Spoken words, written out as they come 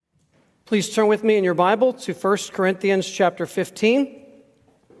Please turn with me in your Bible to 1 Corinthians chapter 15.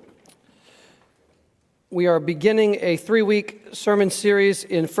 We are beginning a 3-week sermon series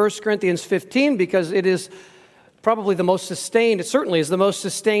in 1 Corinthians 15 because it is probably the most sustained, it certainly is the most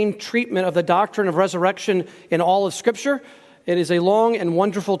sustained treatment of the doctrine of resurrection in all of Scripture. It is a long and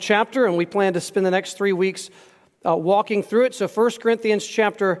wonderful chapter, and we plan to spend the next 3 weeks walking through it. So 1 Corinthians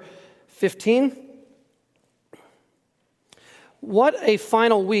chapter 15. What a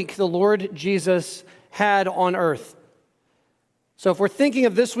final week the Lord Jesus had on earth. So if we're thinking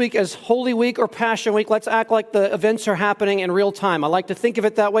of this week as Holy Week or Passion Week, let's act like the events are happening in real time. I like to think of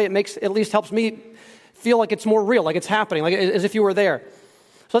it that way. It at least helps me feel like it's more real, like it's happening, like as if you were there.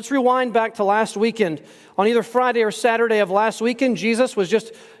 So let's rewind back to last weekend. On either Friday or Saturday of last weekend, Jesus was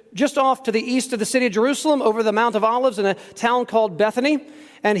just off to the east of the city of Jerusalem over the Mount of Olives in a town called Bethany.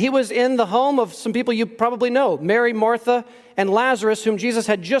 And he was in the home of some people you probably know, Mary, Martha, and Lazarus, whom Jesus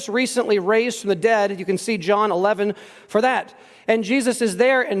had just recently raised from the dead. You can see John 11 for that. And Jesus is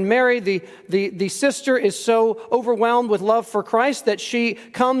there, and Mary, the sister, is so overwhelmed with love for Christ that she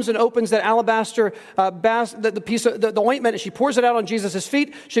comes and opens that alabaster the piece of the ointment, and she pours it out on Jesus'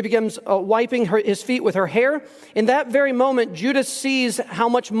 feet. She begins wiping his feet with her hair. In that very moment, Judas sees how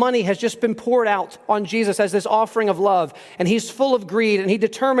much money has just been poured out on Jesus as this offering of love, and he's full of greed, and he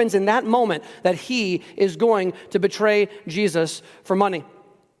determines in that moment that he is going to betray Jesus for money.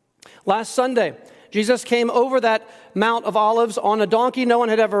 Last Sunday, Jesus came over that Mount of Olives on a donkey no one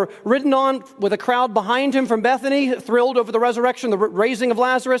had ever ridden on, with a crowd behind him from Bethany, thrilled over the resurrection, the raising of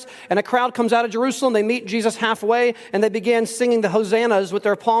Lazarus, and a crowd comes out of Jerusalem. They meet Jesus halfway, and they began singing the hosannas with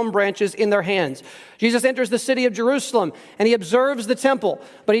their palm branches in their hands. Jesus enters the city of Jerusalem, and he observes the temple,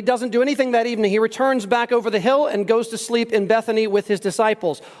 but he doesn't do anything that evening. He returns back over the hill and goes to sleep in Bethany with his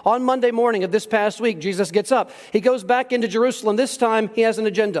disciples. On Monday morning of this past week, Jesus gets up. He goes back into Jerusalem. This time, he has an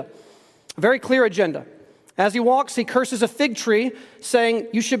agenda. A very clear agenda. As he walks, he curses a fig tree, saying,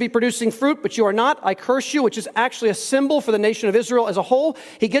 "You should be producing fruit, but you are not. I curse you," which is actually a symbol for the nation of Israel as a whole.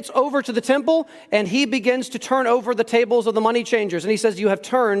 He gets over to the temple, and he begins to turn over the tables of the money changers. And he says, "You have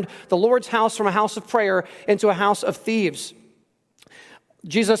turned the Lord's house from a house of prayer into a house of thieves."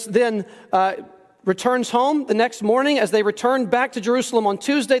 Jesus then returns home the next morning. As they return back to Jerusalem on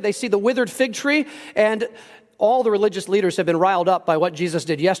Tuesday, they see the withered fig tree, and all the religious leaders have been riled up by what Jesus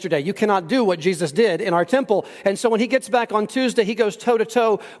did yesterday. You cannot do what Jesus did in our temple. And so when he gets back on Tuesday, he goes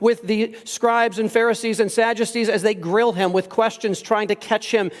toe-to-toe with the scribes and Pharisees and Sadducees as they grill him with questions trying to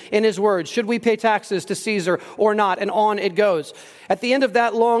catch him in his words. Should we pay taxes to Caesar or not? And on it goes. At the end of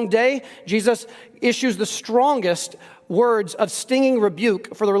that long day, Jesus issues the strongest words of stinging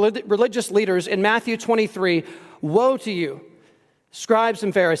rebuke for the religious leaders in Matthew 23. "Woe to you, scribes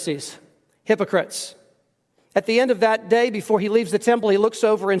and Pharisees, hypocrites." At the end of that day, before he leaves the temple, he looks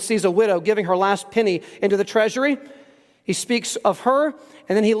over and sees a widow giving her last penny into the treasury. He speaks of her,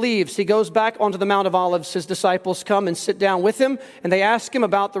 and then he leaves. He goes back onto the Mount of Olives. His disciples come and sit down with him, and they ask him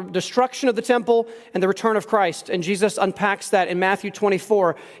about the destruction of the temple and the return of Christ. And Jesus unpacks that in Matthew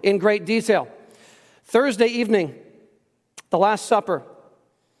 24 in great detail. Thursday evening, the Last Supper.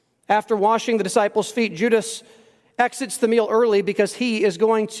 After washing the disciples' feet, Judas exits the meal early because he is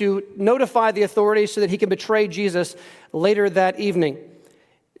going to notify the authorities so that he can betray Jesus later that evening.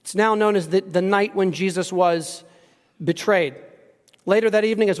 It's now known as the night when Jesus was betrayed. Later that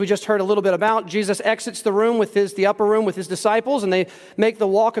evening, as we just heard a little bit about, Jesus exits the upper room with his disciples, and they make the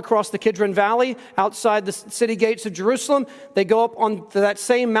walk across the Kidron Valley outside the city gates of Jerusalem. They go up on that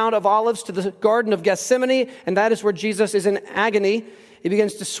same Mount of Olives to the Garden of Gethsemane, and that is where Jesus is in agony. He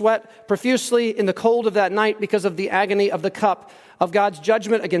begins to sweat profusely in the cold of that night because of the agony of the cup of God's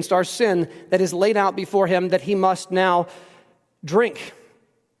judgment against our sin that is laid out before him that he must now drink.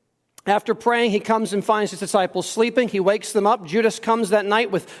 After praying, he comes and finds his disciples sleeping. He wakes them up. Judas comes that night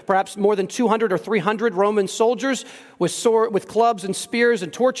with perhaps more than 200 or 300 Roman soldiers with clubs and spears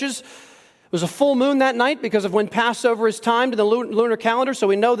and torches. It was a full moon that night because of when Passover is timed in the lunar calendar, so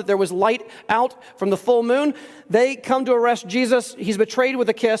we know that there was light out from the full moon. They come to arrest Jesus. He's betrayed with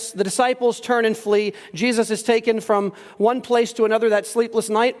a kiss. The disciples turn and flee. Jesus is taken from one place to another that sleepless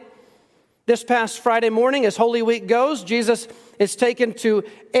night. This past Friday morning, as Holy Week goes, Jesus is taken to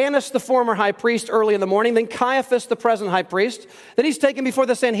Annas, the former high priest, early in the morning, then Caiaphas, the present high priest. Then he's taken before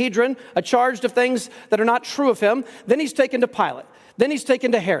the Sanhedrin, charged of things that are not true of him. Then he's taken to Pilate. Then he's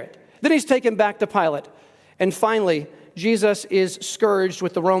taken to Herod. Then he's taken back to Pilate. And finally, Jesus is scourged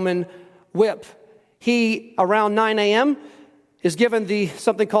with the Roman whip. He, around 9 a.m., is given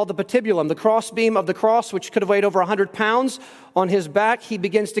something called the patibulum, the crossbeam of the cross, which could have weighed over 100 pounds on his back. He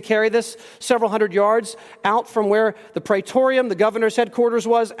begins to carry this several hundred yards out from where the praetorium, the governor's headquarters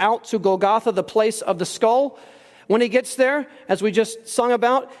was, out to Golgotha, the place of the skull. When he gets there, as we just sung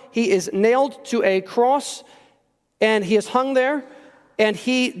about, he is nailed to a cross and he is hung there and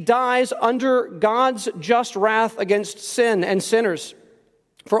he dies under God's just wrath against sin and sinners.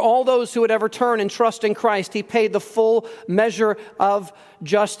 For all those who would ever turn and trust in Christ, he paid the full measure of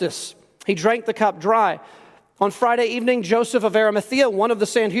justice. He drank the cup dry. On Friday evening, Joseph of Arimathea, one of the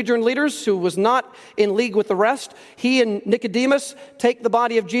Sanhedrin leaders who was not in league with the rest, he and Nicodemus take the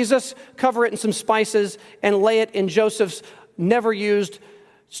body of Jesus, cover it in some spices, and lay it in Joseph's never-used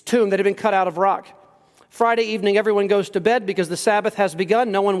tomb that had been cut out of rock. Friday evening, everyone goes to bed because the Sabbath has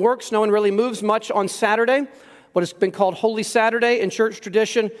begun. No one works. No one really moves much on Saturday, what has been called Holy Saturday in church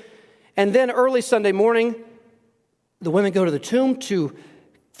tradition. And then early Sunday morning, the women go to the tomb to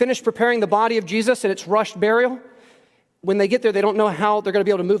finish preparing the body of Jesus in its rushed burial. When they get there, they don't know how they're going to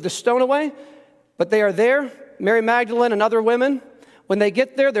be able to move the stone away, but they are there, Mary Magdalene and other women. When they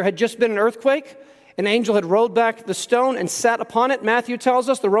get there, there had just been an earthquake. An angel had rolled back the stone and sat upon it. Matthew tells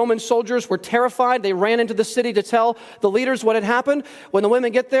us the Roman soldiers were terrified. They ran into the city to tell the leaders what had happened. When the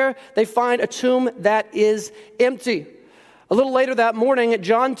women get there, they find a tomb that is empty. A little later that morning,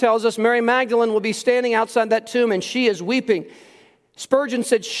 John tells us Mary Magdalene will be standing outside that tomb and she is weeping. Spurgeon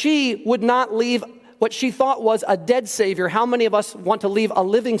said she would not leave what she thought was a dead Savior. How many of us want to leave a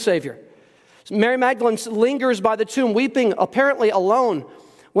living Savior? Mary Magdalene lingers by the tomb, weeping, apparently alone,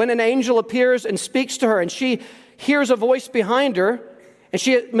 when an angel appears and speaks to her, and she hears a voice behind her, and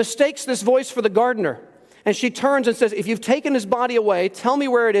she mistakes this voice for the gardener. And she turns and says, if you've taken his body away, tell me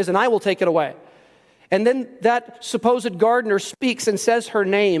where it is, and I will take it away. And then that supposed gardener speaks and says her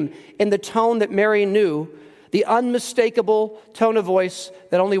name in the tone that Mary knew, the unmistakable tone of voice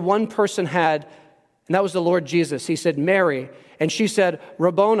that only one person had, and that was the Lord Jesus. He said, Mary, and she said,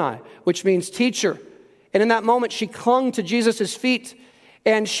 Rabboni, which means teacher. And in that moment, she clung to Jesus' feet,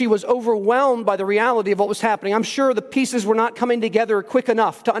 and she was overwhelmed by the reality of what was happening. I'm sure the pieces were not coming together quick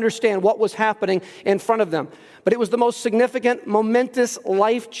enough to understand what was happening in front of them. But it was the most significant, momentous,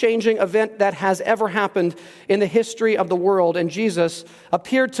 life-changing event that has ever happened in the history of the world. And Jesus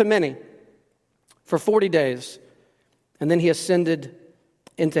appeared to many for 40 days, and then he ascended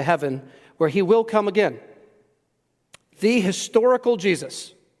into heaven, where he will come again. The historical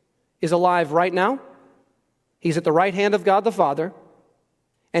Jesus is alive right now. He's at the right hand of God the Father,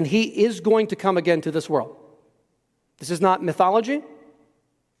 and he is going to come again to this world. This is not mythology.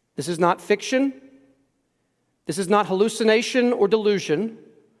 This is not fiction. This is not hallucination or delusion.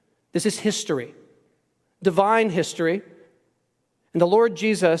 This is history, divine history. And the Lord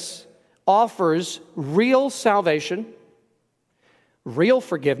Jesus offers real salvation, real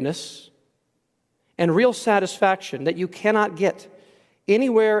forgiveness, and real satisfaction that you cannot get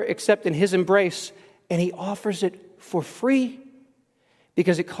anywhere except in his embrace. And he offers it for free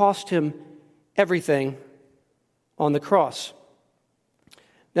because it cost him everything on the cross.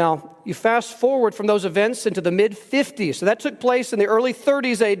 Now, you fast forward from those events into the mid-50s. So that took place in the early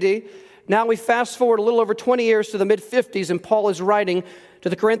 30s AD. Now we fast forward a little over 20 years to the mid-50s, and Paul is writing to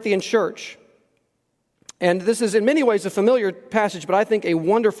the Corinthian church. And this is in many ways a familiar passage, but I think a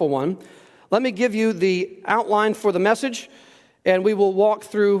wonderful one. Let me give you the outline for the message, and we will walk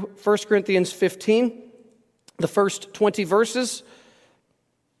through 1 Corinthians 15, the first 20 verses.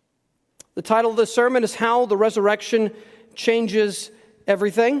 The title of the sermon is How the Resurrection Changes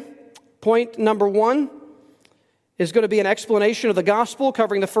Everything. Point number 1 is going to be an explanation of the gospel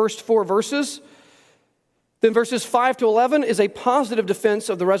covering the first 4 verses. Then verses 5 to 11 is a positive defense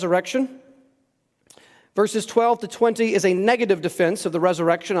of the resurrection. Verses 12 to 20 is a negative defense of the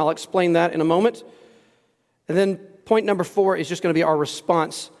resurrection. I'll explain that in a moment. And then point number 4 is just going to be our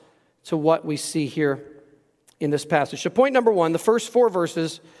response to what we see here in this passage. So point number 1, the first 4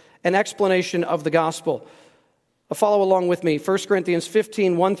 verses, an explanation of the gospel. Follow along with me. 1 Corinthians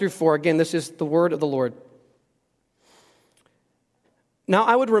 15, 1 through 4. Again, this is the word of the Lord. Now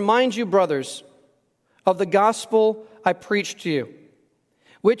I would remind you, brothers, of the gospel I preached to you,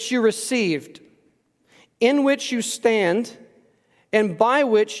 which you received, in which you stand, and by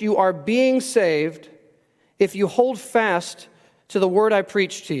which you are being saved, if you hold fast to the word I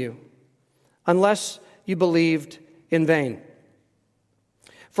preached to you, unless you believed in vain.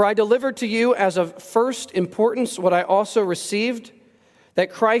 For I delivered to you as of first importance what I also received,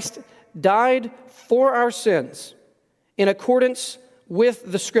 that Christ died for our sins in accordance with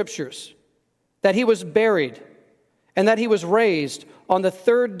the Scriptures, that he was buried, and that he was raised on the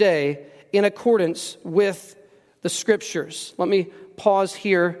third day in accordance with the Scriptures. Let me pause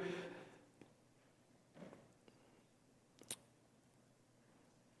here.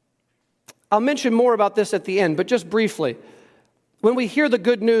 I'll mention more about this at the end, but just briefly. When we hear the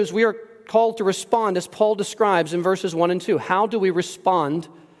good news, we are called to respond as Paul describes in verses 1 and 2. How do we respond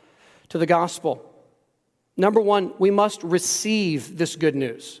to the gospel? Number one, we must receive this good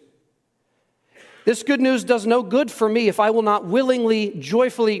news. This good news does no good for me if I will not willingly,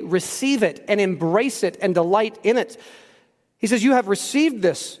 joyfully receive it and embrace it and delight in it. He says, you have received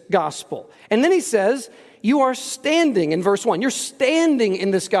this gospel. And then he says, you are standing in verse 1. You're standing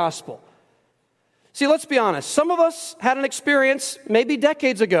in this gospel. See, let's be honest. Some of us had an experience maybe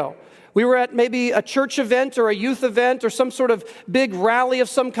decades ago. We were at maybe a church event or a youth event or some sort of big rally of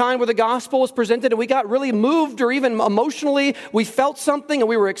some kind where the gospel was presented and we got really moved or even emotionally. We felt something and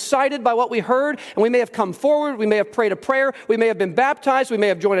we were excited by what we heard, and we may have come forward. We may have prayed a prayer. We may have been baptized. We may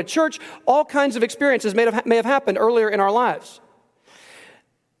have joined a church. All kinds of experiences may have happened earlier in our lives.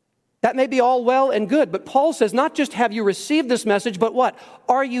 That may be all well and good, but Paul says not just have you received this message, but what?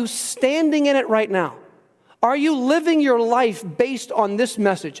 Are you standing in it right now? Are you living your life based on this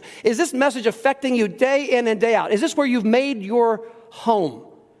message? Is this message affecting you day in and day out? Is this where you've made your home?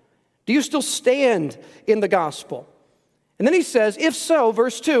 Do you still stand in the gospel? And then he says, if so,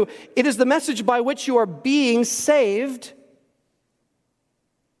 verse 2, it is the message by which you are being saved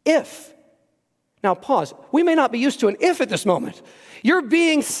if. Now pause. We may not be used to an if at this moment. You're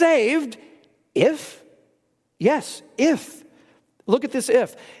being saved if? Yes, if. Look at this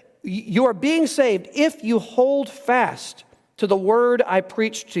if. You are being saved if you hold fast to the word I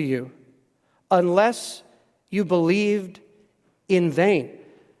preached to you, unless you believed in vain.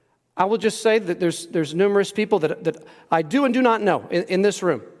 I will just say that there's numerous people that I do and do not know in this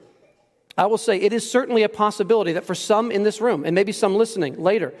room. I will say it is certainly a possibility that for some in this room, and maybe some listening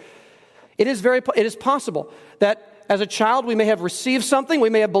later, it is possible that as a child, we may have received something, we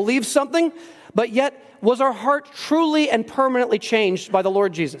may have believed something, but yet was our heart truly and permanently changed by the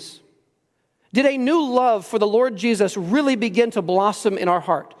Lord Jesus? Did a new love for the Lord Jesus really begin to blossom in our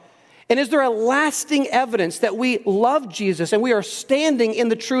heart? And is there a lasting evidence that we love Jesus and we are standing in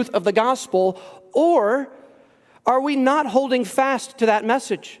the truth of the gospel, or are we not holding fast to that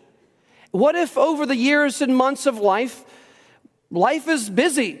message? What if over the years and months of life is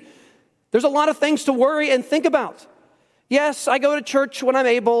busy? There's a lot of things to worry and think about. Yes, I go to church when I'm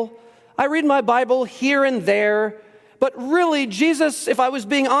able. I read my Bible here and there. But really, Jesus, if I was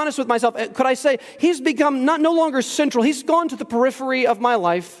being honest with myself, could I say, he's become no longer central. He's gone to the periphery of my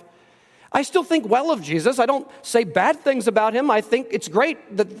life. I still think well of Jesus. I don't say bad things about him. I think it's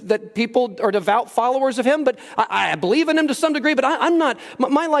great that people are devout followers of him, but I believe in him to some degree, but I'm not.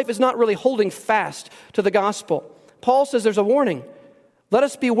 My life is not really holding fast to the gospel. Paul says there's a warning. Let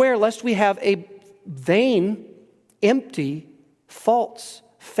us beware lest we have a vain, empty, false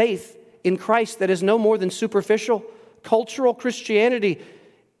faith in Christ that is no more than superficial. Cultural Christianity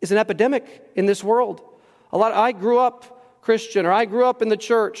is an epidemic in this world. I grew up Christian, or I grew up in the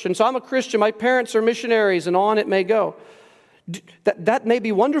church, and so I'm a Christian. My parents are missionaries, and on it may go. That may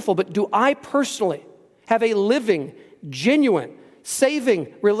be wonderful, but do I personally have a living, genuine,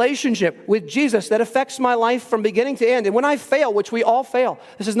 saving relationship with Jesus that affects my life from beginning to end? And when I fail, which we all fail,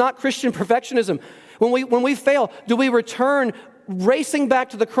 this is not Christian perfectionism. When we fail, do we return racing back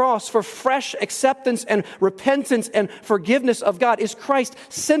to the cross for fresh acceptance and repentance and forgiveness of God? Is Christ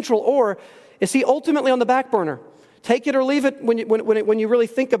central, or is he ultimately on the back burner? Take it or leave it when you really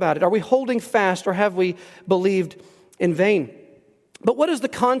think about it. Are we holding fast, or have we believed in vain? But what is the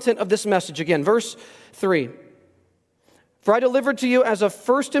content of this message? Again, verse 3. For I delivered to you as of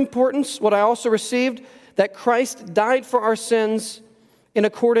first importance what I also received, that Christ died for our sins in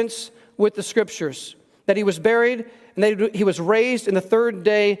accordance with the Scriptures, that he was buried, and that he was raised in the third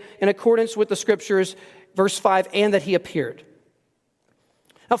day in accordance with the Scriptures, verse 5, and that he appeared.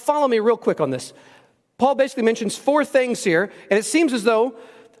 Now follow me real quick on this. Paul basically mentions four things here, and it seems as though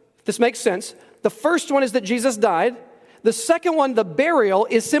this makes sense. The first one is that Jesus died. The second one, the burial,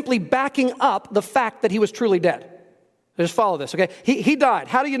 is simply backing up the fact that he was truly dead. Just follow this, okay? He died.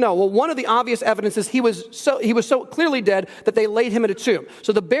 How do you know? Well, one of the obvious evidences, he was so clearly dead that they laid him in a tomb.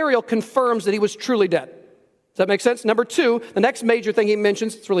 So the burial confirms that he was truly dead. Does that make sense? Number two, the next major thing he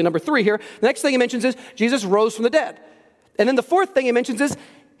mentions, it's really number 3 here. The next thing he mentions is Jesus rose from the dead. And then the fourth thing he mentions is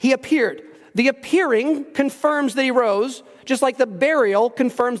he appeared. The appearing confirms that he rose, just like the burial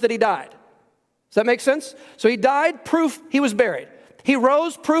confirms that he died. Does that make sense? So he died, proof he was buried. He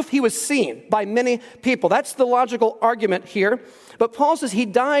rose, proof he was seen by many people. That's the logical argument here. But Paul says he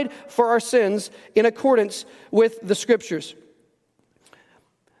died for our sins in accordance with the Scriptures.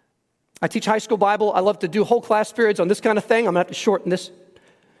 I teach high school Bible. I love to do whole class periods on this kind of thing. I'm going to have to shorten this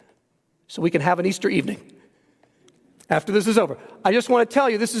so we can have an Easter evening after this is over. I just want to tell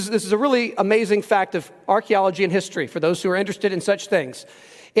you, this is a really amazing fact of archaeology and history for those who are interested in such things.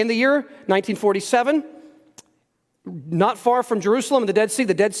 In the year 1947, not far from Jerusalem in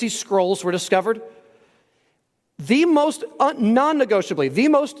the Dead Sea Scrolls were discovered. The most, non-negotiably, the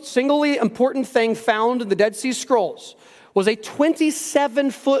most singly important thing found in the Dead Sea Scrolls was a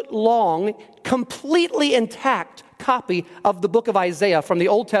 27-foot long, completely intact copy of the book of Isaiah from the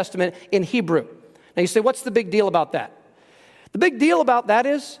Old Testament in Hebrew. Now you say, what's the big deal about that? The big deal about that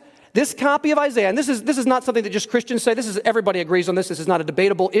is this copy of Isaiah, and this is not something that just Christians say, everybody agrees on this, this is not a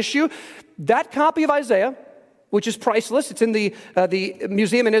debatable issue. That copy of Isaiah, which is priceless, it's in the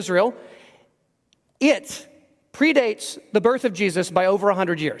museum in Israel, it predates the birth of Jesus by over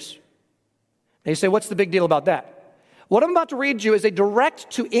 100 years. Now you say, what's the big deal about that? What I'm about to read you is a direct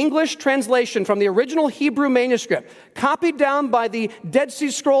to English translation from the original Hebrew manuscript, copied down by the Dead Sea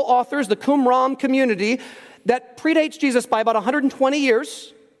Scroll authors, the Qumran community, that predates Jesus by about 120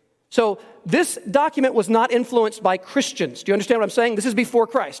 years. So this document was not influenced by Christians. Do you understand what I'm saying? This is before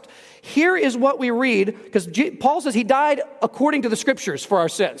Christ. Here is what we read, because Paul says he died according to the scriptures for our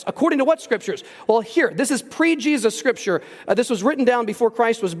sins. According to what scriptures? Well, here, this is pre-Jesus scripture. This was written down before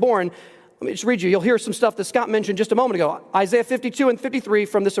Christ was born. Let me just read you. You'll hear some stuff that Scott mentioned just a moment ago. Isaiah 52 and 53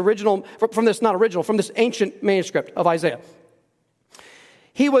 from this ancient manuscript of Isaiah.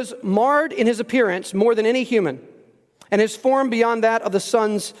 He was marred in his appearance more than any human, and his form beyond that of the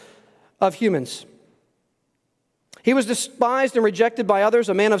sons of humans. He was despised and rejected by others,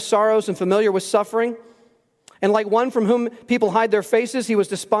 a man of sorrows and familiar with suffering. And like one from whom people hide their faces, he was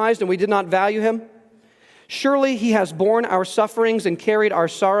despised and we did not value him. Surely he has borne our sufferings and carried our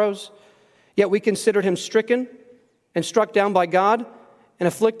sorrows. Yet we considered him stricken and struck down by God and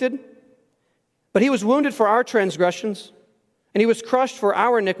afflicted. But he was wounded for our transgressions, and he was crushed for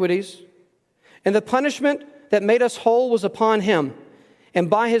our iniquities. And the punishment that made us whole was upon him, and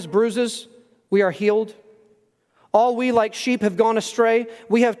by his bruises we are healed. All we like sheep have gone astray.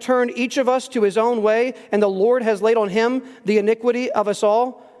 We have turned each of us to his own way, and the Lord has laid on him the iniquity of us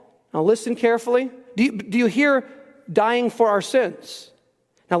all. Now listen carefully. Do you hear dying for our sins?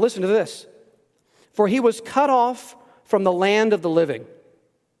 Now listen to this. For he was cut off from the land of the living.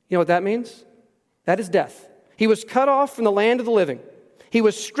 You know what that means? That is death. He was cut off from the land of the living. He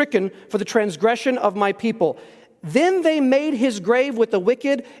was stricken for the transgression of my people. Then they made his grave with the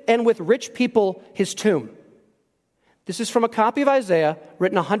wicked and with rich people his tomb. This is from a copy of Isaiah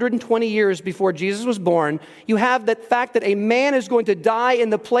written 120 years before Jesus was born. You have that fact that a man is going to die in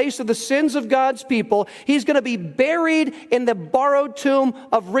the place of the sins of God's people. He's going to be buried in the borrowed tomb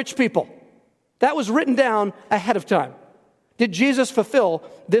of rich people. That was written down ahead of time. Did Jesus fulfill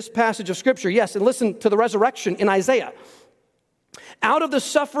this passage of Scripture? Yes, and listen to the resurrection in Isaiah. Out of the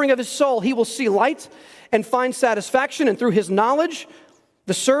suffering of his soul, he will see light and find satisfaction, and through his knowledge,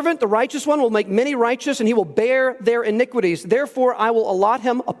 the servant, the righteous one, will make many righteous, and he will bear their iniquities. Therefore, I will allot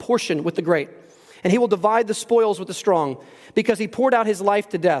him a portion with the great, and he will divide the spoils with the strong, because he poured out his life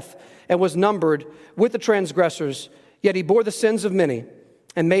to death and was numbered with the transgressors. Yet he bore the sins of many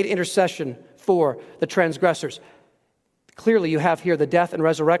and made intercession for the transgressors. Clearly, you have here the death and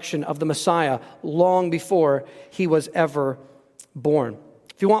resurrection of the Messiah long before he was ever born.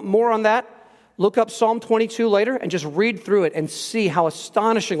 If you want more on that, look up Psalm 22 later and just read through it and see how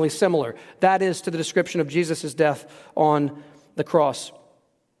astonishingly similar that is to the description of Jesus' death on the cross.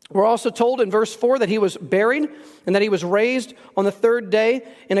 We're also told in verse 4 that he was buried and that he was raised on the third day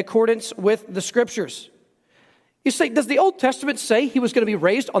in accordance with the Scriptures. You say, does the Old Testament say he was going to be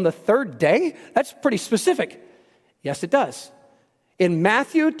raised on the third day? That's pretty specific. Yes, it does. In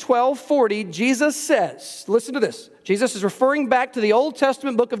Matthew 12:40, Jesus says, listen to this. Jesus is referring back to the Old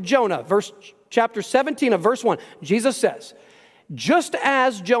Testament book of Jonah, chapter 17 of verse 1. Jesus says, just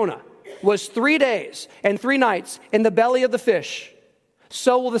as Jonah was 3 days and 3 nights in the belly of the fish,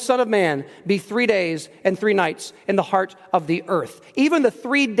 so will the Son of Man be 3 days and 3 nights in the heart of the earth. Even the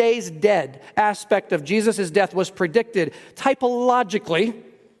 3 days dead aspect of Jesus' death was predicted typologically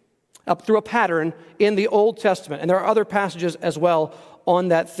up through a pattern in the Old Testament. And there are other passages as well on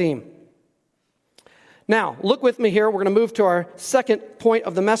that theme. Now, look with me here. We're going to move to our second point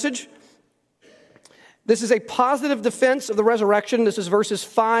of the message. This is a positive defense of the resurrection. This is verses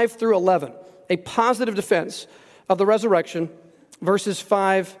 5 through 11. A positive defense of the resurrection. Verses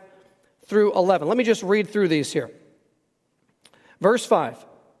 5 through 11. Let me just read through these here. Verse 5.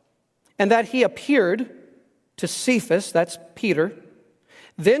 And that he appeared to Cephas, that's Peter,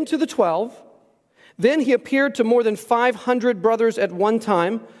 then to the 12. Then he appeared to more than 500 brothers at one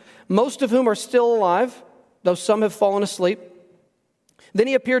time, most of whom are still alive, though some have fallen asleep. Then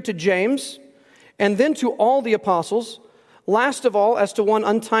he appeared to James, and then to all the apostles. Last of all, as to one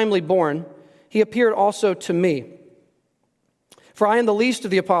untimely born, he appeared also to me. For I am the least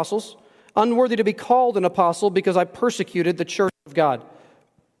of the apostles, unworthy to be called an apostle, because I persecuted the church of God.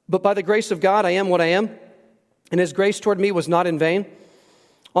 But by the grace of God, I am what I am, and his grace toward me was not in vain.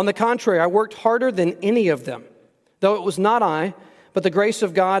 On the contrary, I worked harder than any of them, though it was not I, but the grace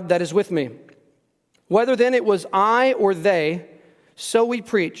of God that is with me. Whether then it was I or they, so we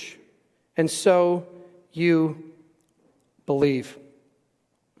preach, and so you believe.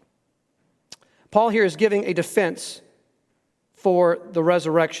 Paul here is giving a defense for the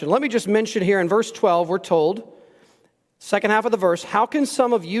resurrection. Let me just mention here in verse 12, we're told, second half of the verse, how can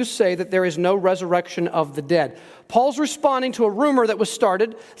some of you say that there is no resurrection of the dead? Paul's responding to a rumor that was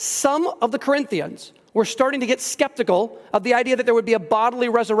started. Some of the Corinthians were starting to get skeptical of the idea that there would be a bodily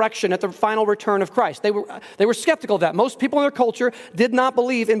resurrection at the final return of Christ. They were skeptical of that. Most people in their culture did not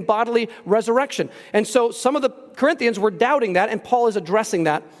believe in bodily resurrection. And so some of the Corinthians were doubting that, and Paul is addressing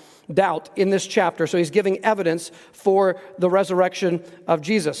that doubt in this chapter. So he's giving evidence for the resurrection of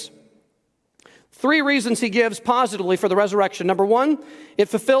Jesus. 3 reasons he gives positively for the resurrection. Number 1, it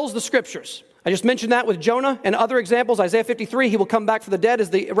fulfills the scriptures. I just mentioned that with Jonah and other examples. Isaiah 53, he will come back for the dead is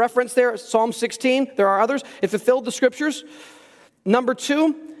the reference there. Psalm 16, there are others. It fulfilled the scriptures. Number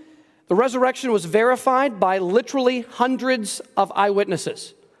 2, the resurrection was verified by literally hundreds of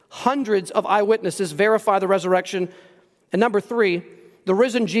eyewitnesses. Hundreds of eyewitnesses verify the resurrection. And number 3, the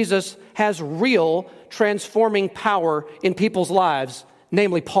risen Jesus has real transforming power in people's lives,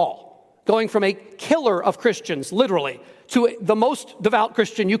 namely Paul, going from a killer of Christians, literally, to the most devout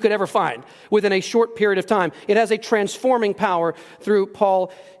Christian you could ever find within a short period of time. It has a transforming power through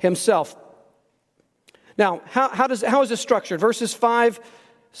Paul himself. Now, how is this structured? Verses 5,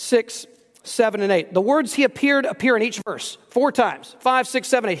 6, 7, and 8. The words he appeared appear in each verse 4 times. 5, 6,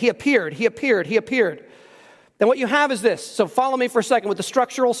 7, 8. He appeared, he appeared, he appeared. Then what you have is this. So follow me for a second with the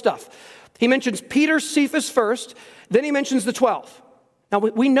structural stuff. He mentions Peter, Cephas first, then he mentions the 12. Now,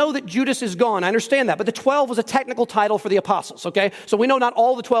 we know that Judas is gone. I understand that. But the 12 was a technical title for the apostles, okay? So we know not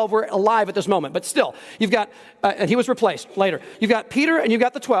all the 12 were alive at this moment. But still, you've got, and he was replaced later. You've got Peter and you've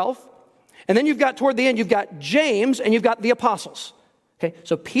got the 12. And then you've got, toward the end, you've got James and you've got the apostles. Okay?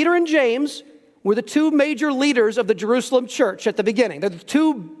 So Peter and James were the 2 major leaders of the Jerusalem church at the beginning. They're the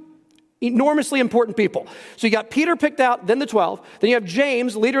 2 enormously important people. So you got Peter picked out, then the 12. Then you have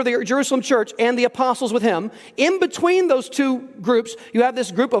James, leader of the Jerusalem church, and the apostles with him. In between those 2 groups, you have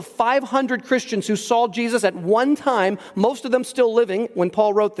this group of 500 Christians who saw Jesus at one time, most of them still living when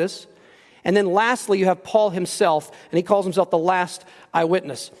Paul wrote this. And then lastly, you have Paul himself, and he calls himself the last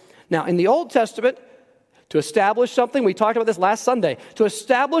eyewitness. Now, in the Old Testament, to establish something, we talked about this last Sunday, to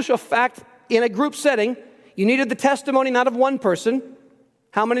establish a fact in a group setting, you needed the testimony not of one person.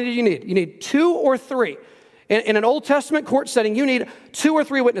 How many did you need? You need 2 or 3. In an Old Testament court setting, you need 2 or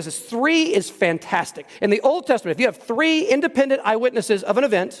 3 witnesses. 3 is fantastic. In the Old Testament, if you have 3 independent eyewitnesses of an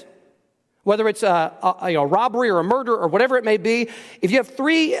event, whether it's a robbery or a murder or whatever it may be, if you have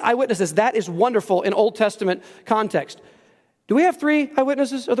 3 eyewitnesses, that is wonderful in Old Testament context. Do we have 3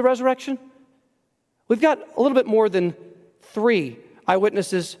 eyewitnesses of the resurrection? We've got a little bit more than 3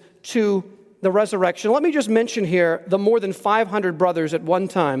 eyewitnesses to the resurrection. Let me just mention here the more than 500 brothers at one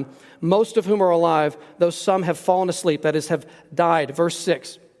time, most of whom are alive, though some have fallen asleep, that is, have died. Verse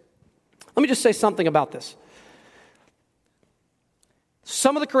 6. Let me just say something about this.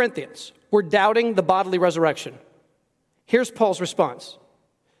 Some of the Corinthians were doubting the bodily resurrection. Here's Paul's response.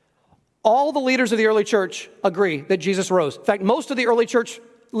 All the leaders of the early church agree that Jesus rose. In fact, most of the early church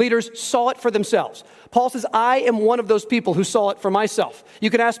leaders saw it for themselves. Paul says, I am one of those people who saw it for myself. You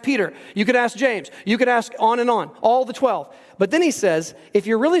could ask Peter, you could ask James, you could ask on and on, all the 12. But then he says, if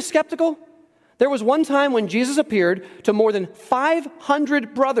you're really skeptical, there was one time when Jesus appeared to more than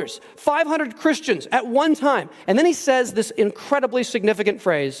 500 brothers, 500 Christians at one time. And then he says this incredibly significant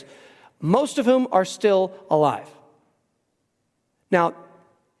phrase, most of whom are still alive. Now,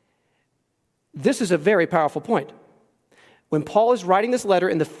 this is a very powerful point. When Paul is writing this letter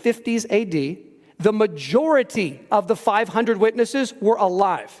in the 50s AD, the majority of the 500 witnesses were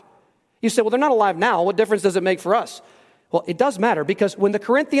alive. You say, well, they're not alive now. What difference does it make for us? Well, it does matter because when the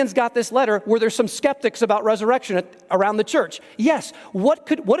Corinthians got this letter, were there some skeptics about resurrection around the church? Yes.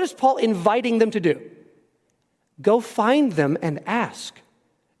 What is Paul inviting them to do? Go find them and ask.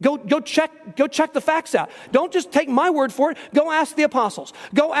 Go check the facts out. Don't just take my word for it. Go ask the apostles.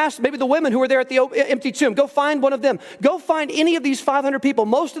 Go ask maybe the women who were there at the empty tomb. Go find one of them. Go find any of these 500 people.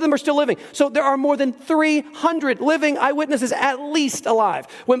 Most of them are still living. So there are more than 300 living eyewitnesses at least alive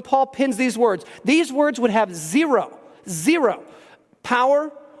when Paul pins these words. These words would have zero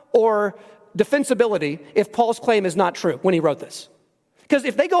power or defensibility if Paul's claim is not true when he wrote this. Because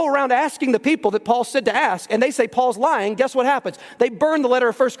if they go around asking the people that Paul said to ask, and they say Paul's lying, guess what happens? They burn the letter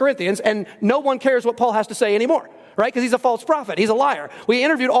of 1 Corinthians, and no one cares what Paul has to say anymore, right? Because he's a false prophet. He's a liar. We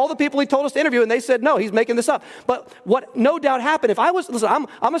interviewed all the people he told us to interview, and they said, no, he's making this up. But what no doubt happened,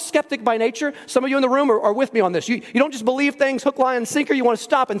 I'm a skeptic by nature. Some of you in the room are with me on this. You don't just believe things hook, line, and sinker. You want to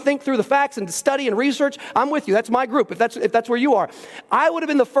stop and think through the facts and study and research. I'm with you. That's my group, if that's where you are. I would have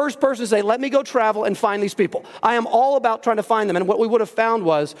been the first person to say, let me go travel and find these people. I am all about trying to find them. And what we would have found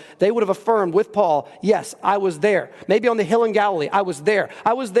was they would have affirmed with Paul, yes, I was there. Maybe on the hill in Galilee, I was there.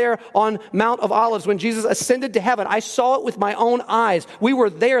 I was there on Mount of Olives when Jesus ascended to heaven. I saw it with my own eyes. We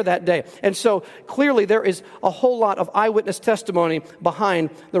were there that day. And so clearly there is a whole lot of eyewitness testimony behind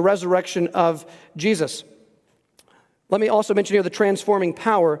the resurrection of Jesus. Let me also mention here the transforming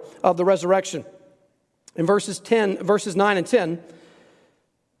power of the resurrection. In verses 9 and 10,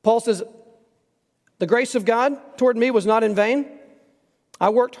 Paul says, the grace of God toward me was not in vain. I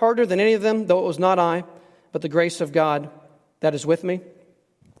worked harder than any of them, though it was not I, but the grace of God that is with me.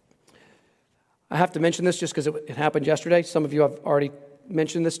 I have to mention this just because it happened yesterday. Some of you have already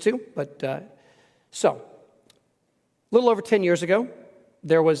mentioned this too. But a little over 10 years ago,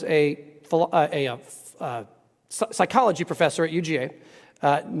 there was a psychology professor at UGA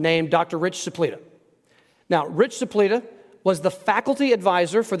named Dr. Rich Suplita. Now, Rich Suplita was the faculty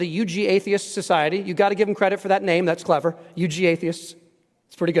advisor for the UG Atheist Society. You got to give him credit for that name. That's clever. UG Atheists.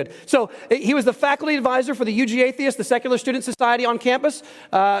 It's pretty good. So he was the faculty advisor for the UG Atheist, the Secular Student Society on campus.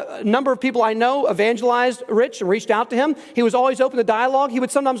 A number of people I know evangelized Rich and reached out to him. He was always open to dialogue. He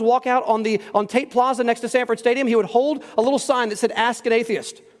would sometimes walk out on Tate Plaza next to Sanford Stadium. He would hold a little sign that said, "Ask an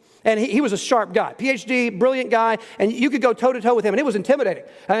Atheist." And he was a sharp guy, PhD, brilliant guy, and you could go toe-to-toe with him, and it was intimidating.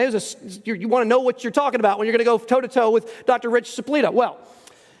 You want to know what you're talking about when you're going to go toe-to-toe with Dr. Rich Suplita. Well,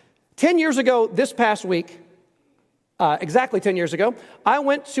 10 years ago this past week, exactly 10 years ago, I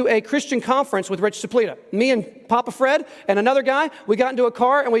went to a Christian conference with Rich Suplita. Me and Papa Fred and another guy, we got into a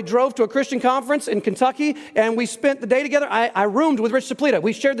car and we drove to a Christian conference in Kentucky, and we spent the day together. I roomed with Rich Suplita.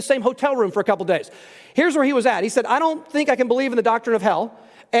 We shared the same hotel room for a couple days. Here's where he was at. He said, I don't think I can believe in the doctrine of hell.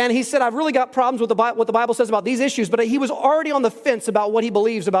 And he said, I've really got problems with what the Bible says about these issues, but he was already on the fence about what he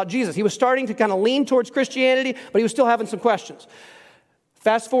believes about Jesus. He was starting to kind of lean towards Christianity, but he was still having some questions.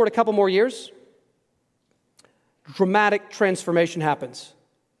 Fast forward a couple more years, dramatic transformation happens.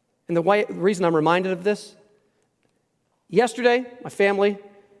 And the reason I'm reminded of this, yesterday, my family,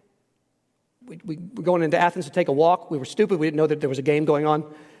 we were going into Athens to take a walk. We were stupid. We didn't know that there was a game going on.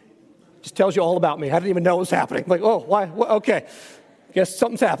 Just tells you all about me. I didn't even know it was happening. Like, oh, why? Okay. Guess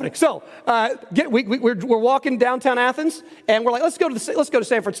something's happening. So we're walking downtown Athens, and we're like, let's go to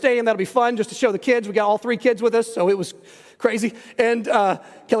Sanford Stadium. That'll be fun, just to show the kids. We got all 3 kids with us, so it was crazy. And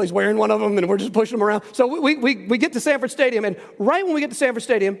Kelly's wearing one of them, and we're just pushing them around. So we get to Sanford Stadium, and right when we get to Sanford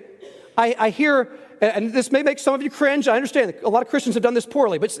Stadium, I hear, and this may make some of you cringe. I understand that a lot of Christians have done this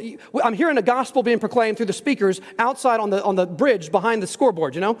poorly, but I'm hearing the gospel being proclaimed through the speakers outside on the bridge behind the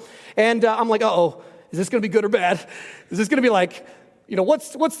scoreboard, you know. And I'm like, uh-oh, is this going to be good or bad? Is this going to be like, you know,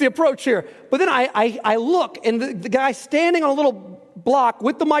 what's the approach here? But then I look, and the guy standing on a little block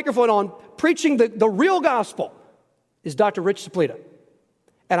with the microphone on, preaching the real gospel, is Dr. Rich Suplita.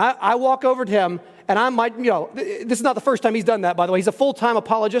 And I walk over to him, and this is not the first time he's done that, by the way. He's a full-time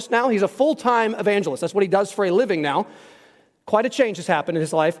apologist now. He's a full-time evangelist. That's what he does for a living now. Quite a change has happened in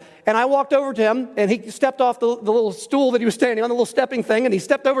his life. And I walked over to him, and he stepped off the little stool that he was standing on, the little stepping thing, and he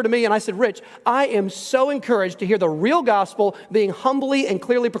stepped over to me, and I said, Rich, I am so encouraged to hear the real gospel being humbly and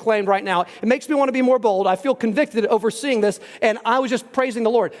clearly proclaimed right now. It makes me want to be more bold. I feel convicted overseeing this, and I was just praising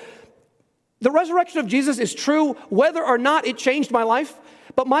the Lord. The resurrection of Jesus is true, whether or not it changed my life.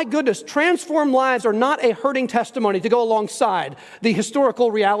 But my goodness, transformed lives are not a hurting testimony to go alongside the historical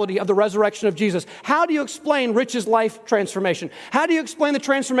reality of the resurrection of Jesus. How do you explain Rich's life transformation? How do you explain the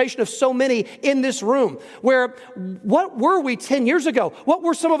transformation of so many in this room? What were we 10 years ago? What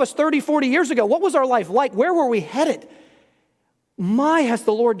were some of us 30, 40 years ago? What was our life like? Where were we headed? Has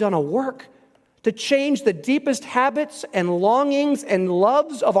the Lord done a work to change the deepest habits and longings and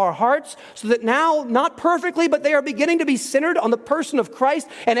loves of our hearts, so that now, not perfectly, but they are beginning to be centered on the person of Christ,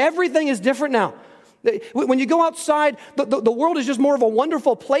 and everything is different now. When you go outside, the world is just more of a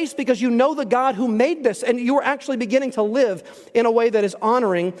wonderful place because you know the God who made this, and you are actually beginning to live in a way that is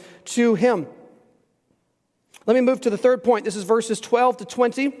honoring to Him. Let me move to the third point. This is verses 12 to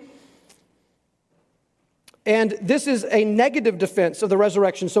 20. And this is a negative defense of the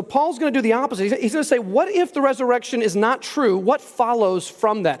resurrection. So Paul's going to do the opposite. He's going to say, what if the resurrection is not true? What follows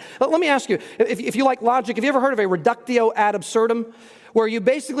from that? Let me ask you, if you like logic, have you ever heard of a reductio ad absurdum? Where you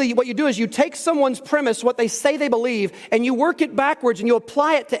basically, what you do is you take someone's premise, what they say they believe, and you work it backwards and you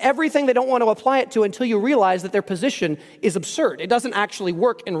apply it to everything they don't want to apply it to until you realize that their position is absurd. It doesn't actually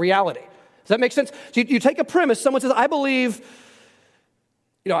work in reality. Does that make sense? So you take a premise, someone says, I believe,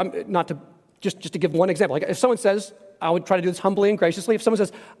 just to give one example, like if someone says, I would try to do this humbly and graciously, if someone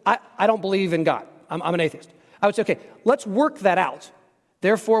says, I don't believe in God, I'm an atheist, I would say, okay, let's work that out.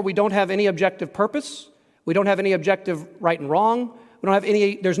 Therefore, we don't have any objective purpose, we don't have any objective right and wrong, we don't have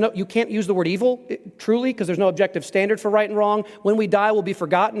any, you can't use the word evil, truly, because there's no objective standard for right and wrong. When we die, we'll be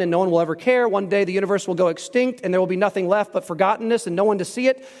forgotten and no one will ever care. One day the universe will go extinct and there will be nothing left but forgottenness and no one to see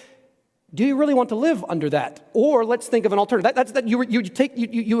it. Do you really want to live under that? Or let's think of an alternative.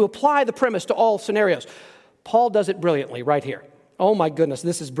 You apply the premise to all scenarios. Paul does it brilliantly right here. Oh my goodness,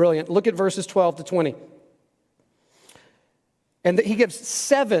 this is brilliant. Look at verses 12 to 20. And he gives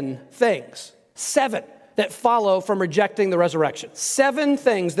 7 things, 7 that follow from rejecting the resurrection. 7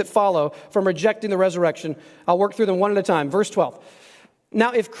 things that follow from rejecting the resurrection. I'll work through them one at a time. Verse 12.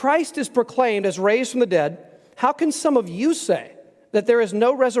 Now, if Christ is proclaimed as raised from the dead, how can some of you say that there is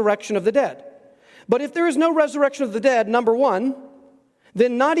no resurrection of the dead? But if there is no resurrection of the dead, number 1,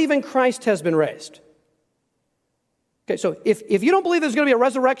 then not even Christ has been raised. Okay, so if you don't believe there's going to be a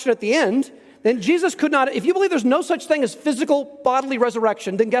resurrection at the end, then Jesus could not, if you believe there's no such thing as physical bodily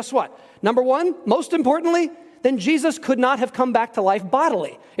resurrection, then guess what? Number 1, most importantly, then Jesus could not have come back to life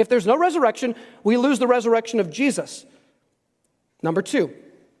bodily. If there's no resurrection, we lose the resurrection of Jesus. Number 2,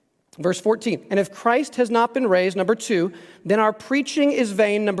 verse 14, and if Christ has not been raised, number 2, then our preaching is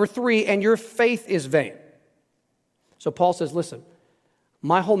vain, number 3, and your faith is vain. So Paul says, listen,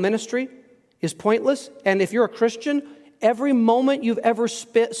 my whole ministry is pointless, and if you're a Christian, every moment you've ever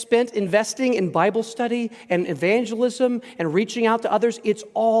spent investing in Bible study and evangelism and reaching out to others, it's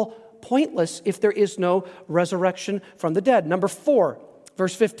all pointless if there is no resurrection from the dead. Number 4,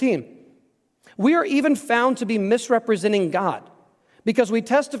 verse 15. We are even found to be misrepresenting God because we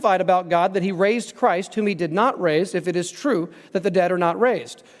testified about God that He raised Christ, whom He did not raise, if it is true that the dead are not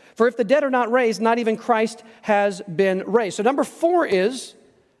raised. For if the dead are not raised, not even Christ has been raised. So number 4 is,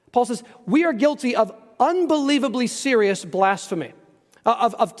 Paul says, we are guilty of unbelievably serious blasphemy,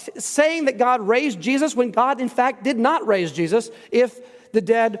 of saying that God raised Jesus when God, in fact, did not raise Jesus if the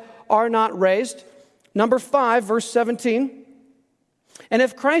dead are not raised. Number 5, verse 17. And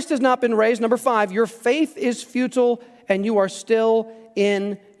if Christ has not been raised, number 5, your faith is futile and you are still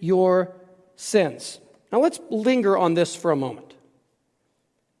in your sins. Now let's linger on this for a moment.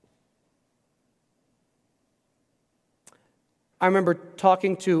 I remember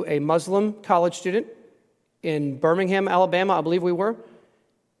talking to a Muslim college student in Birmingham, Alabama, I believe we were.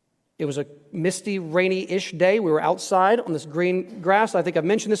 It was a misty, rainy-ish day. We were outside on this green grass. I think I've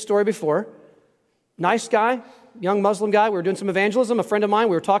mentioned this story before. Nice guy, young Muslim guy. We were doing some evangelism. A friend of mine,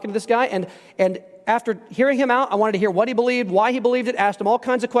 we were talking to this guy. And after hearing him out, I wanted to hear what he believed, why he believed it, asked him all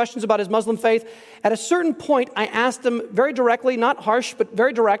kinds of questions about his Muslim faith. At a certain point, I asked him very directly, not harsh, but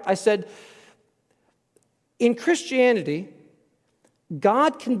very direct. I said, in Christianity,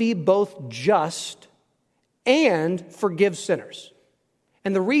 God can be both just and forgive sinners.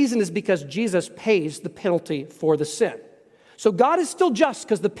 And the reason is because Jesus pays the penalty for the sin. So God is still just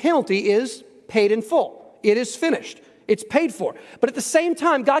because the penalty is paid in full. It is finished. It's paid for. But at the same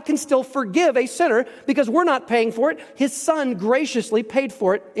time, God can still forgive a sinner because we're not paying for it. His Son graciously paid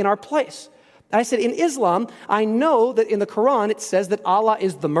for it in our place. I said, in Islam, I know that in the Quran it says that Allah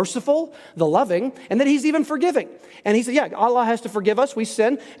is the merciful, the loving, and that He's even forgiving. And he said, yeah, Allah has to forgive us. We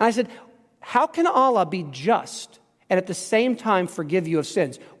sin. And I said, how can Allah be just and at the same time forgive you of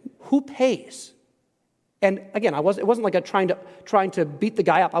sins? Who pays? And again, it wasn't like trying to beat the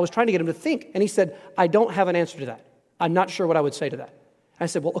guy up. I was trying to get him to think. And he said, I don't have an answer to that. I'm not sure what I would say to that. I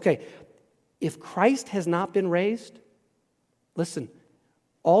said, well, okay, if Christ has not been raised, listen,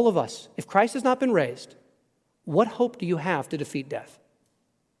 all of us, if Christ has not been raised, what hope do you have to defeat death?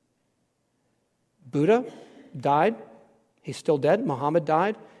 Buddha died. He's still dead. Muhammad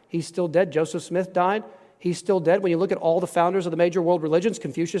died. He's still dead. Joseph Smith died. He's still dead. When you look at all the founders of the major world religions,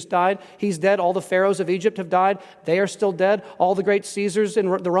 Confucius died. He's dead. All the pharaohs of Egypt have died. They are still dead. All the great Caesars in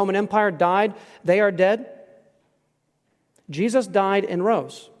the Roman Empire died. They are dead. Jesus died and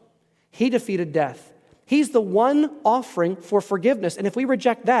rose. He defeated death. He's the one offering for forgiveness. And if we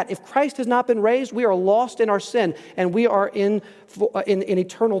reject that, if Christ has not been raised, we are lost in our sin and we are in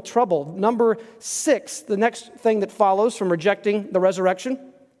eternal trouble. Number 6, the next thing that follows from rejecting the resurrection.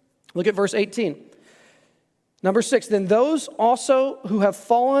 Look at verse 18. Number 6, then those also who have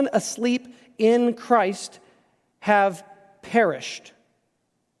fallen asleep in Christ have perished.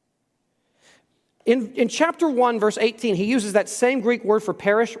 In chapter 1, verse 18, he uses that same Greek word for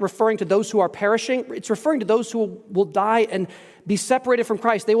perish, referring to those who are perishing. It's referring to those who will die and be separated from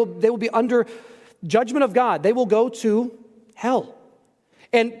Christ. They will be under judgment of God. They will go to hell.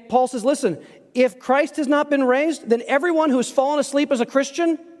 And Paul says, listen, if Christ has not been raised, then everyone who has fallen asleep as a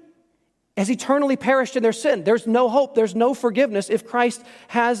Christian has eternally perished in their sin. There's no hope. There's no forgiveness if Christ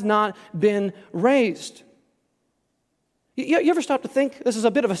has not been raised. You ever stop to think? This is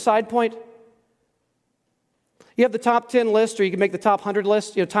a bit of a side point. You have the top 10 list, or you can make the top 100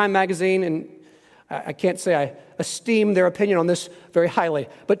 list. Time Magazine, and I can't say I esteem their opinion on this very highly,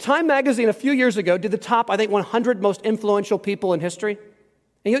 but Time Magazine a few years ago did the top, 100 most influential people in history.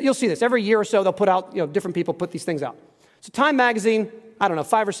 And you'll see this. Every year or so, they'll put out, different people put these things out. So Time Magazine,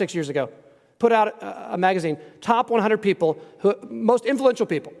 5 or 6 years ago, put out a magazine, top 100 people, most influential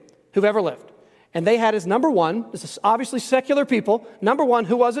people who've ever lived. And they had as number one, this is obviously secular people, number one,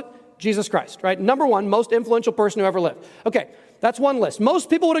 who was it? Jesus Christ, right? Number one, most influential person who ever lived. Okay, that's one list.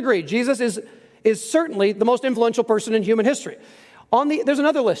 Most people would agree Jesus is certainly the most influential person in human history. There's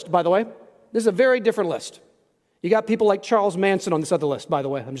another list, by the way. This is a very different list. You got people like Charles Manson on this other list, by the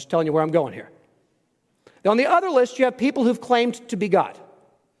way. I'm just telling you where I'm going here. Now, on the other list, you have people who've claimed to be God.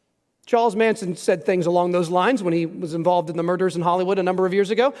 Charles Manson said things along those lines when he was involved in the murders in Hollywood a number of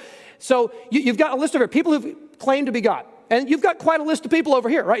years ago. So you've got a list of people who've claimed to be God. And you've got quite a list of people over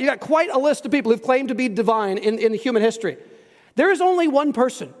here, right? You've got quite a list of people who've claimed to be divine in human history. There is only one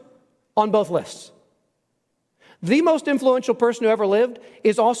person on both lists. The most influential person who ever lived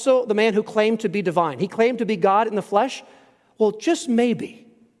is also the man who claimed to be divine. He claimed to be God in the flesh. Well, just maybe,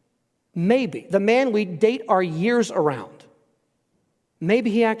 the man we date our years around,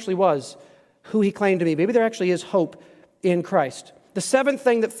 maybe he actually was who he claimed to be. Maybe there actually is hope in Christ. The seventh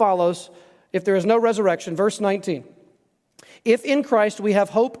thing that follows, if there is no resurrection, verse 19. If in Christ we have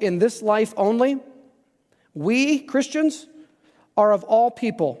hope in this life only, we, Christians, are of all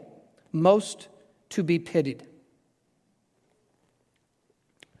people most to be pitied.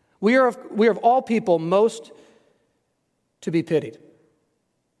 We are of all people most to be pitied.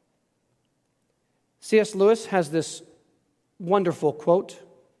 C.S. Lewis has this wonderful quote.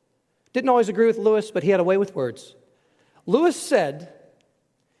 Didn't always agree with Lewis, but he had a way with words. Lewis said,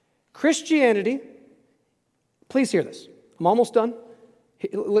 Christianity, please hear this. I'm almost done.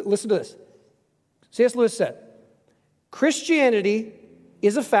 Listen to this. C.S. Lewis said, Christianity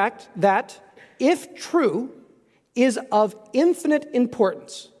is a fact that, if true, is of infinite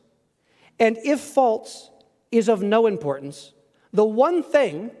importance, and if false, is of no importance. The one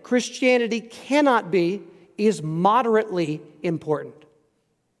thing Christianity cannot be is moderately important.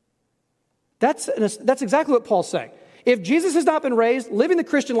 That's exactly what Paul's saying. If Jesus has not been raised, living the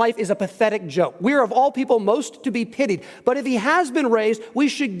Christian life is a pathetic joke. We are of all people most to be pitied. But if he has been raised, we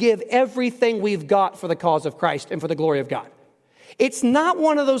should give everything we've got for the cause of Christ and for the glory of God. It's not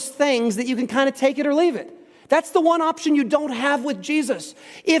one of those things that you can kind of take it or leave it. That's the one option you don't have with Jesus.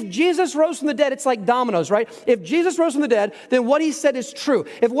 If Jesus rose from the dead, it's like dominoes, right? If Jesus rose from the dead, then what he said is true.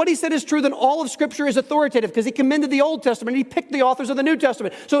 If what he said is true, then all of Scripture is authoritative because he commended the Old Testament. He picked the authors of the New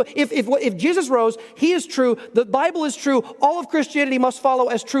Testament. So if Jesus rose, he is true. The Bible is true. All of Christianity must follow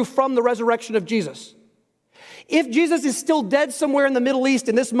as true from the resurrection of Jesus. If Jesus is still dead somewhere in the Middle East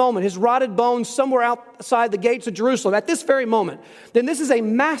in this moment, his rotted bones somewhere outside the gates of Jerusalem at this very moment, then this is a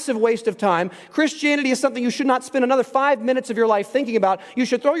massive waste of time. Christianity is something you should not spend another 5 minutes of your life thinking about. You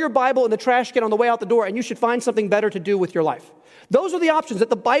should throw your Bible in the trash can on the way out the door, and you should find something better to do with your life. Those are the options that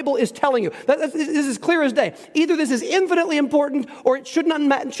the Bible is telling you. This is clear as day. Either this is infinitely important or it shouldn't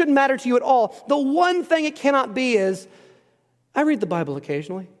matter to you at all. The one thing it cannot be is, I read the Bible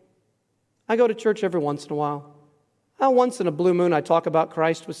occasionally. I go to church every once in a while. Once in a blue moon, I talk about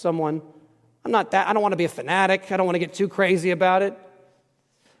Christ with someone. I don't want to be a fanatic. I don't want to get too crazy about it.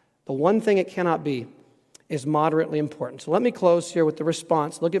 The one thing it cannot be is moderately important. So let me close here with the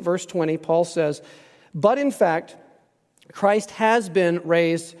response. Look at verse 20. Paul says, but in fact, Christ has been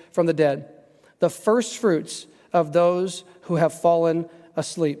raised from the dead, the first fruits of those who have fallen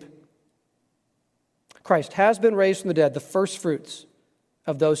asleep. Christ has been raised from the dead, the first fruits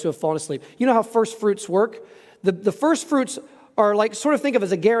of those who have fallen asleep. You know how first fruits work? The first fruits are like, sort of think of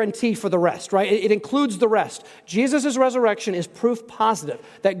as a guarantee for the rest, right? It includes the rest. Jesus' resurrection is proof positive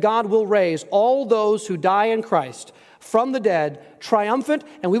that God will raise all those who die in Christ from the dead, triumphant,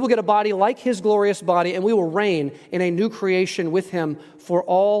 and we will get a body like his glorious body, and we will reign in a new creation with him for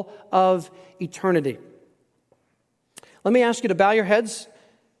all of eternity. Let me ask you to bow your heads.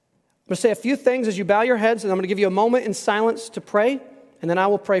 I'm going to say a few things as you bow your heads, and I'm going to give you a moment in silence to pray, and then I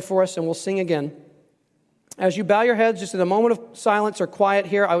will pray for us, and we'll sing again. As you bow your heads, just in a moment of silence or quiet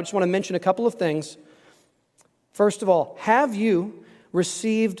here, I just want to mention a couple of things. First of all, have you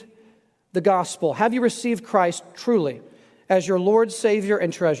received the gospel? Have you received Christ truly as your Lord, Savior,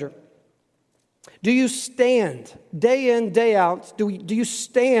 and treasure? Do you stand day in, day out? Do you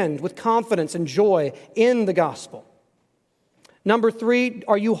stand with confidence and joy in the gospel? Number 3,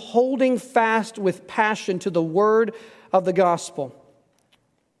 are you holding fast with passion to the word of the gospel?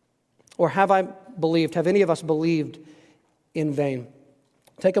 Or have any of us believed in vain?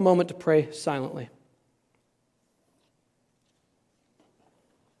 Take a moment to pray silently.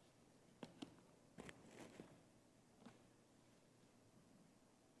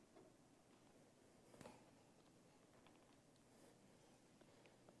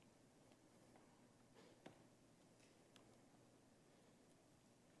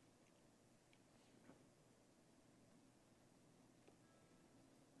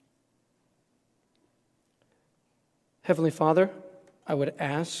 Heavenly Father, I would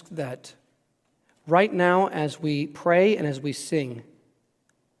ask that right now as we pray and as we sing,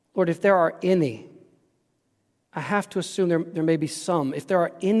 Lord, if there are any, I have to assume there may be some, if there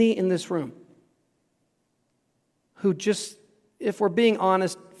are any in this room who just, if we're being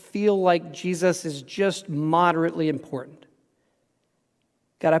honest, feel like Jesus is just moderately important.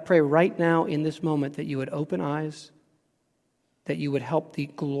 God, I pray right now in this moment that you would open eyes, that you would help the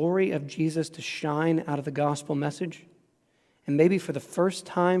glory of Jesus to shine out of the gospel message. And maybe for the first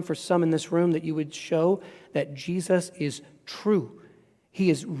time for some in this room that you would show that Jesus is true. He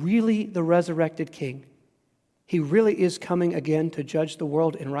is really the resurrected King. He really is coming again to judge the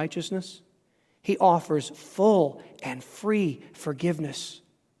world in righteousness. He offers full and free forgiveness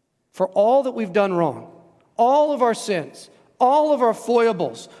for all that we've done wrong, all of our sins, all of our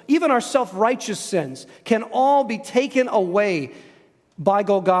foibles, even our self-righteous sins can all be taken away by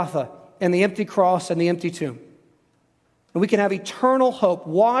Golgotha and the empty cross and the empty tomb. And we can have eternal hope,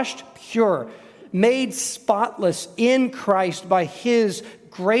 washed pure, made spotless in Christ by his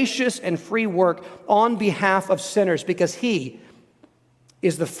gracious and free work on behalf of sinners, because he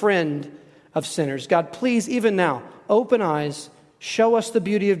is the friend of sinners. God, please, even now, open eyes, show us the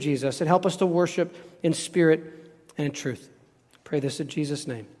beauty of Jesus, and help us to worship in spirit and in truth. Pray this in Jesus'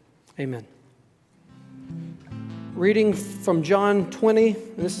 name. Amen. Reading from John 20,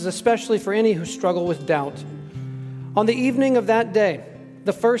 and this is especially for any who struggle with doubt. On the evening of that day,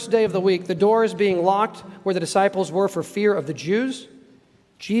 the first day of the week, the doors being locked where the disciples were for fear of the Jews,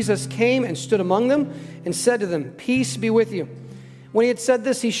 Jesus came and stood among them and said to them, "Peace be with you." When he had said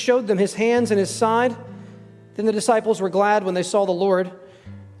this, he showed them his hands and his side. Then the disciples were glad when they saw the Lord.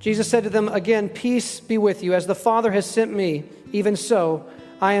 Jesus said to them again, "Peace be with you. As the Father has sent me, even so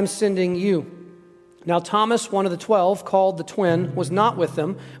I am sending you." Now Thomas, one of the 12, called the twin, was not with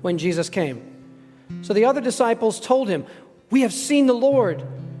them when Jesus came. So the other disciples told him, "We have seen the Lord."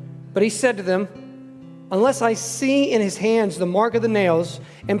 But he said to them, "Unless I see in his hands the mark of the nails,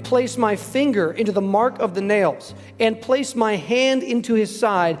 and place my finger into the mark of the nails, and place my hand into his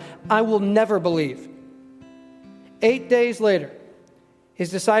side, I will never believe." 8 days later, his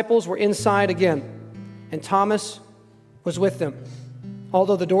disciples were inside again, and Thomas was with them.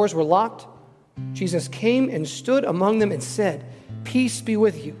 Although the doors were locked, Jesus came and stood among them and said, "Peace be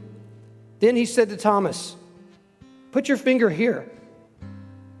with you." Then he said to Thomas, "Put your finger here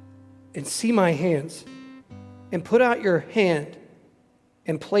and see my hands, and put out your hand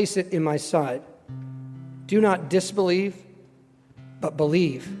and place it in my side. Do not disbelieve, but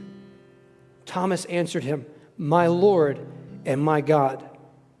believe." Thomas answered him, "My Lord and my God."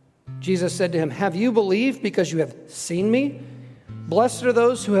 Jesus said to him, "Have you believed because you have seen me? Blessed are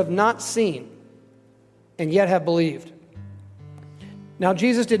those who have not seen and yet have believed." Now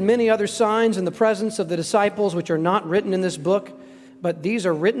Jesus did many other signs in the presence of the disciples, which are not written in this book, but these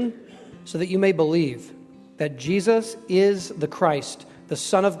are written so that you may believe that Jesus is the Christ, the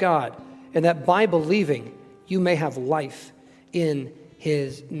Son of God, and that by believing you may have life in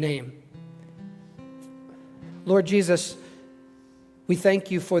his name. Lord Jesus, we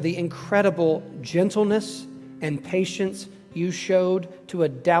thank you for the incredible gentleness and patience you showed to a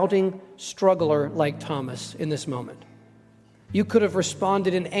doubting struggler like Thomas in this moment. You could have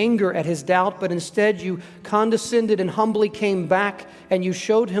responded in anger at his doubt, but instead you condescended and humbly came back, and you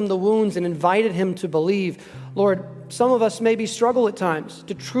showed him the wounds and invited him to believe. Lord, some of us maybe struggle at times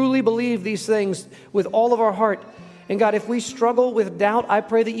to truly believe these things with all of our heart. And God, if we struggle with doubt, I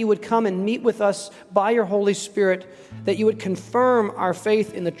pray that you would come and meet with us by your Holy Spirit, that you would confirm our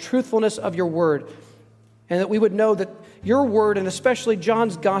faith in the truthfulness of your word, and that we would know that your word, and especially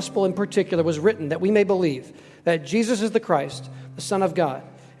John's gospel in particular, was written that we may believe that Jesus is the Christ, the Son of God,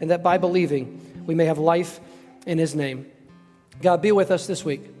 and that by believing we may have life in his name. God, be with us this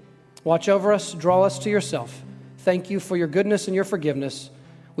week. Watch over us, draw us to yourself. Thank you for your goodness and your forgiveness.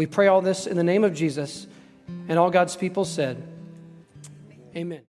 We pray all this in the name of Jesus, and all God's people said, amen.